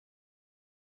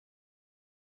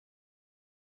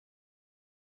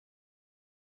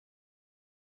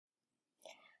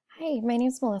Hi, my name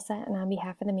is Melissa, and on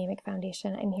behalf of the MEMIC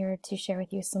Foundation, I'm here to share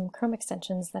with you some Chrome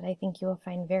extensions that I think you will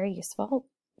find very useful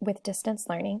with distance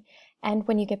learning and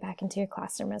when you get back into your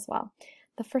classroom as well.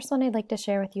 The first one I'd like to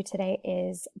share with you today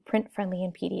is Print Friendly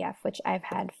in PDF, which I've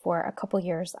had for a couple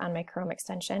years on my Chrome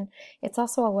extension. It's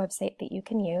also a website that you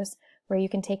can use where you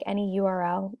can take any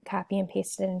URL, copy and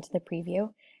paste it into the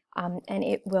preview, and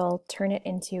it will turn it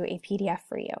into a PDF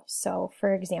for you. So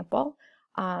for example,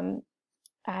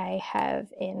 I have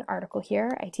an article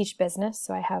here. I teach business,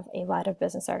 so I have a lot of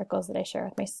business articles that I share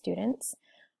with my students.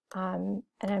 And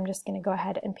I'm just going to go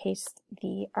ahead and paste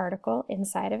the article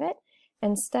inside of it.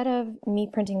 Instead of me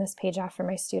printing this page off for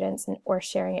my students or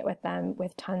sharing it with them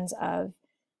with tons of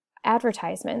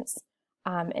advertisements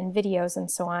and videos and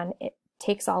so on, it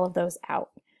takes all of those out.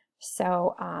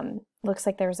 So looks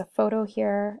like there's a photo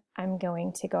here. I'm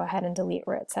going to go ahead and delete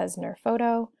where it says NER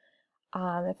photo.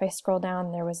 If I scroll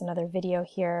down, there was another video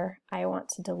here. I want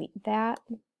to delete that.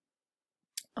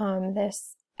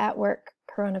 This at work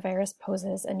coronavirus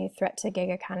poses a new threat to gig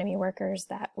economy workers.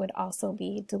 That would also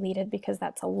be deleted because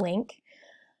that's a link.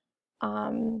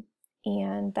 And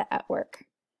the at work.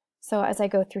 So as I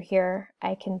go through here,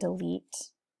 I can delete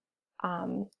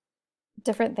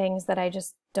different things that I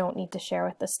just don't need to share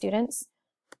with the students.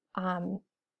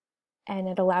 And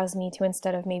it allows me to,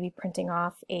 instead of maybe printing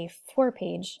off a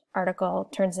 4-page article,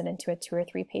 turns it into a 2 or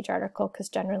 3-page article, because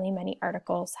generally many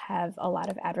articles have a lot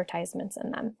of advertisements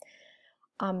in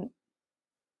them.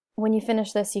 When you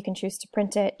finish this, you can choose to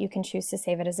print it, you can choose to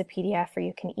save it as a PDF, or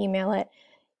you can email it.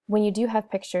 When you do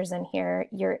have pictures in here,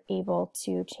 you're able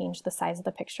to change the size of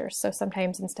the pictures. So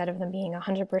sometimes instead of them being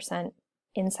 100%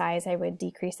 in size, I would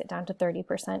decrease it down to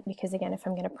 30% because, again, if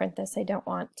I'm going to print this, I don't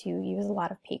want to use a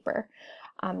lot of paper.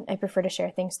 I prefer to share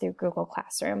things through Google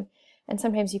Classroom. And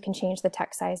sometimes you can change the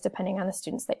text size depending on the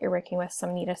students that you're working with.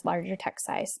 Some need a larger text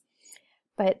size.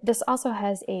 But this also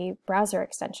has a browser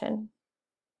extension.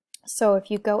 So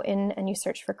if you go in and you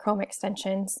search for Chrome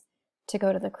extensions to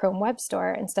go to the Chrome Web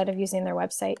Store, instead of using their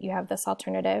website, you have this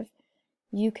alternative.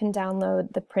 You can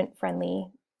download the print-friendly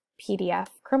PDF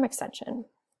Chrome extension.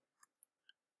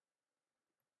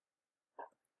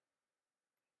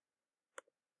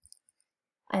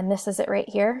 And this is it right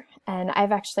here. And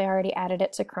I've actually already added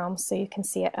it to Chrome, so you can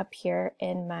see it up here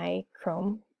in my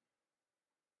Chrome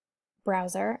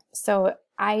browser. So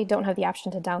I don't have the option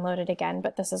to download it again,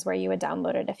 but this is where you would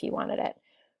download it if you wanted it.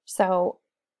 So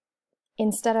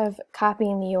instead of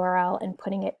copying the URL and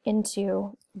putting it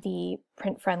into the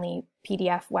print-friendly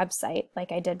PDF website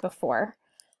like I did before,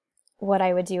 what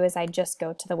I would do is I'd just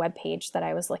go to the web page that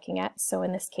I was looking at. So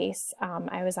in this case,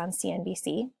 I was on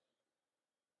CNBC.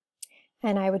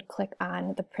 And I would click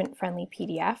on the print-friendly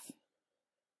PDF,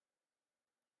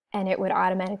 and it would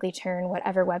automatically turn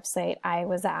whatever website I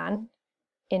was on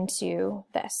into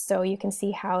this. So you can see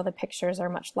how the pictures are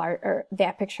much larger,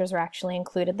 the pictures are actually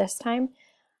included this time.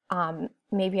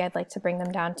 Maybe I'd like to bring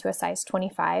them down to a size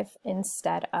 25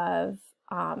 instead of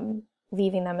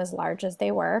leaving them as large as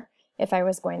they were if I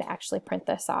was going to actually print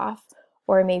this off.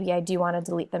 Or maybe I do want to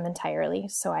delete them entirely,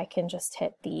 so I can just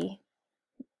hit the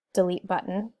delete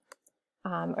button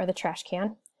or the trash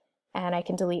can, and I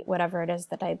can delete whatever it is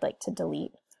that I'd like to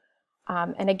delete.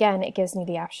 And again, it gives me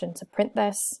the option to print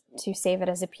this, to save it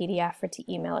as a PDF, or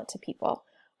to email it to people.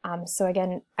 So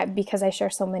again, because I share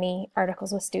so many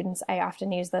articles with students, I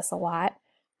often use this a lot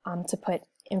to put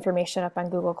information up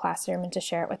on Google Classroom and to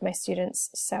share it with my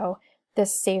students. So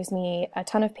this saves me a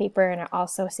ton of paper, and it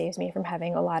also saves me from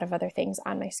having a lot of other things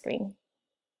on my screen.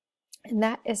 And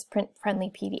that is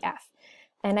print-friendly PDF.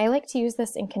 And I like to use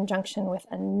this in conjunction with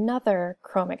another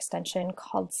Chrome extension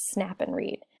called Snap and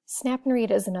Read. Snap and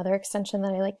Read is another extension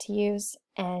that I like to use,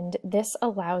 and this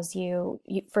allows you,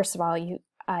 first of all,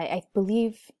 I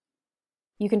believe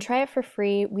you can try it for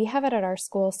free. We have it at our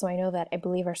school, so I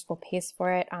believe our school pays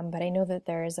for it, but I know that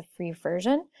there is a free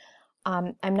version.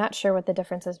 I'm not sure what the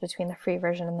difference is between the free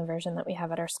version and the version that we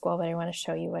have at our school, but I want to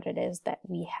show you what it is that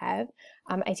we have.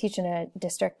 I teach in a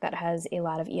district that has a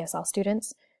lot of ESL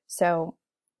students, so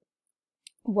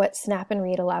what Snap and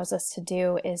Read allows us to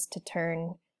do is to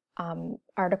turn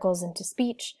articles into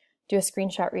speech, do a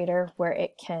screenshot reader where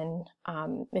it can,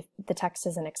 if the text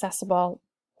isn't accessible,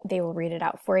 they will read it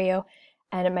out for you.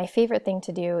 And my favorite thing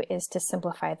to do is to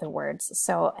simplify the words.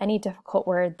 So any difficult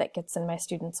word that gets in my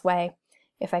student's way,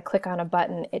 if I click on a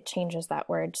button, it changes that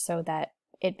word so that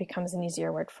it becomes an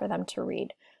easier word for them to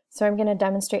read. So I'm going to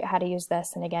demonstrate how to use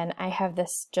this. And again, I have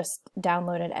this just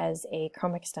downloaded as a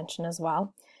Chrome extension as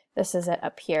well. This is it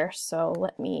up here, so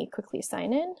let me quickly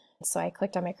sign in. So I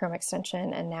clicked on my Chrome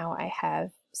extension, and now I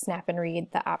have Snap and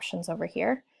Read, the options over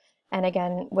here. And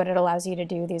again, what it allows you to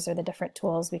do, these are the different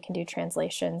tools. We can do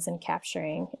translations and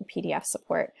capturing and PDF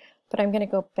support. But I'm going to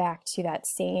go back to that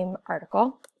same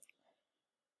article.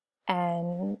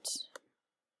 And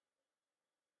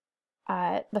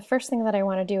the first thing that I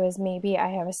want to do is maybe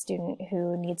I have a student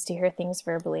who needs to hear things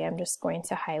verbally. I'm just going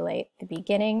to highlight the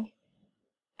beginning.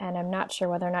 And I'm not sure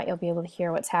whether or not you'll be able to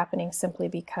hear what's happening simply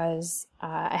because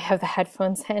I have the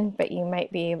headphones in, but you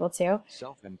might be able to.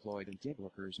 Self-employed and gig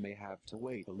workers may have to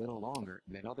wait a little longer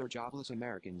than other jobless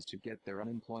Americans to get their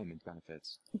unemployment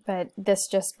benefits. But this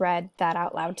just read that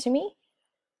out loud to me.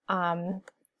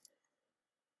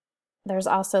 There's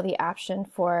also the option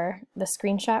for the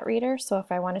screenshot reader. So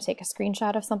if I want to take a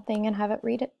screenshot of something and have it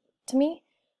read it to me,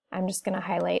 I'm just going to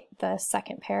highlight the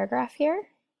second paragraph here.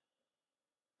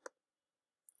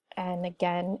 And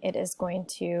again, it is going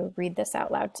to read this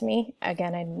out loud to me.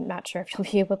 Again, I'm not sure if you'll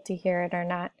be able to hear it or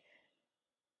not.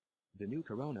 The new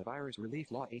coronavirus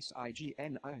relief law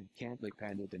SIGNI can't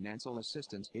expand the financial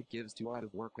assistance it gives to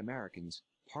out-of-work Americans,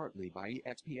 partly by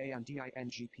EXPA and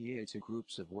DINGPA to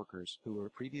groups of workers who were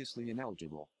previously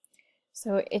ineligible.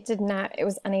 So it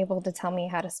was unable to tell me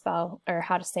how to spell or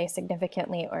how to say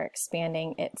significantly or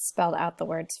expanding. It spelled out the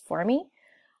words for me.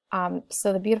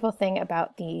 So the beautiful thing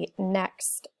about the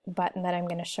next button that I'm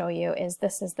going to show you is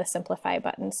this is the simplify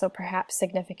button. So perhaps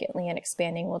significantly and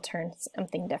expanding will turn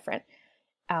something different.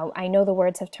 I know the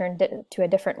words have turned to a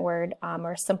different word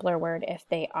or a simpler word if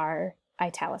they are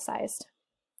italicized.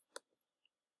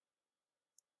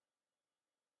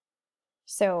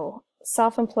 So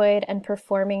self-employed and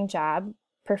performing job.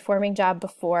 Performing job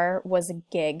before was a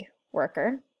gig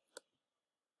worker.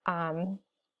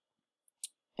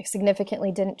 It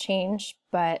significantly didn't change,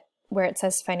 but where it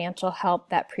says financial help,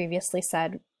 that previously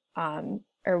said,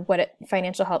 or what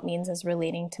financial help means is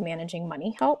relating to managing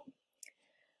money help.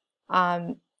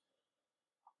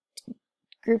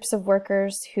 Groups of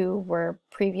workers who were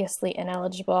previously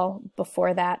ineligible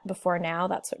before now,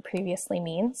 that's what previously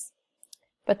means.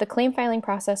 But the claim filing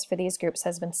process for these groups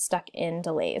has been stuck in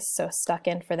delays. So stuck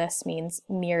in for this means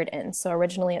mirrored in. So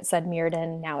originally it said mirrored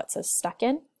in, now it says stuck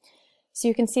in. So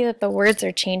you can see that the words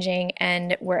are changing,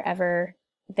 and wherever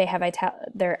they have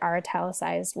there are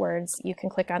italicized words, you can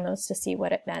click on those to see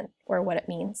what it meant or what it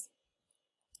means,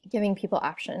 giving people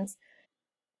options.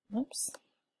 Oops.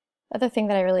 The other thing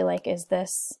that I really like is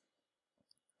this.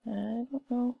 I don't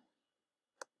know.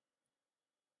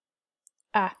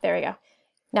 There we go.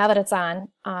 Now that it's on,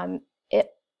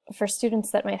 for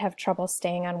students that might have trouble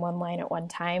staying on one line at one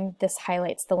time, this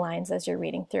highlights the lines as you're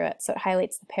reading through it. So it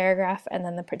highlights the paragraph and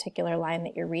then the particular line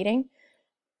that you're reading,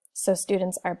 so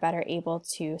students are better able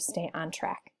to stay on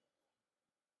track.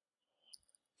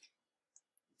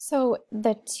 So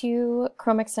the two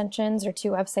Chrome extensions or two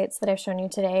websites that I've shown you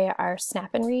today are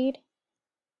Snap and Read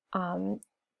and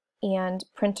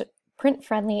Print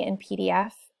Friendly in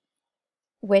PDF,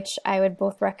 which I would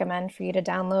both recommend for you to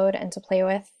download and to play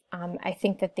with. I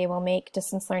think that they will make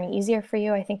distance learning easier for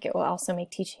you. I think it will also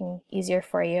make teaching easier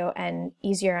for you and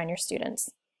easier on your students.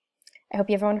 I hope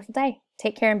you have a wonderful day.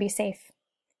 Take care and be safe.